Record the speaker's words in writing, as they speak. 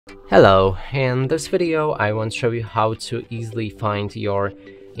Hello, in this video I want to show you how to easily find your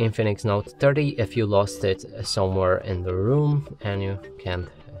Infinix Note 30 if you lost it somewhere in the room and you can't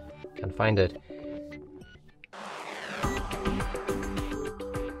find it.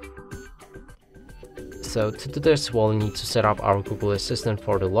 So to do this, we'll need to set up our Google Assistant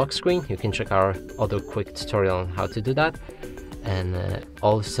for the lock screen. You can check our other quick tutorial on how to do that. And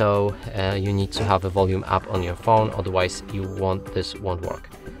also you need to have a volume app on your phone, otherwise this won't work.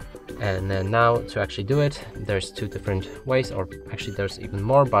 And now to actually do it, there's two different ways, or actually there's even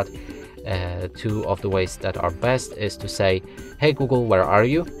more, but two of the ways that are best is to say, "Hey Google, where are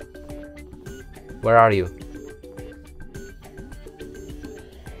you? Where are you?"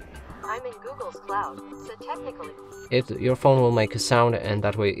 I'm in Google's cloud, so technically Your phone will make a sound, and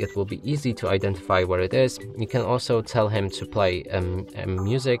that way it will be easy to identify where it is. You can also tell him to play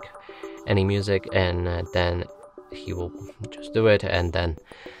music, any music, and then he will just do it, and then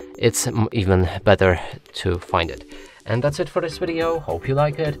it's even better to find it. And that's it for this video. Hope you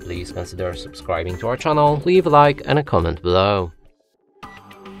like it. Please consider subscribing to our channel, leave a like and a comment below.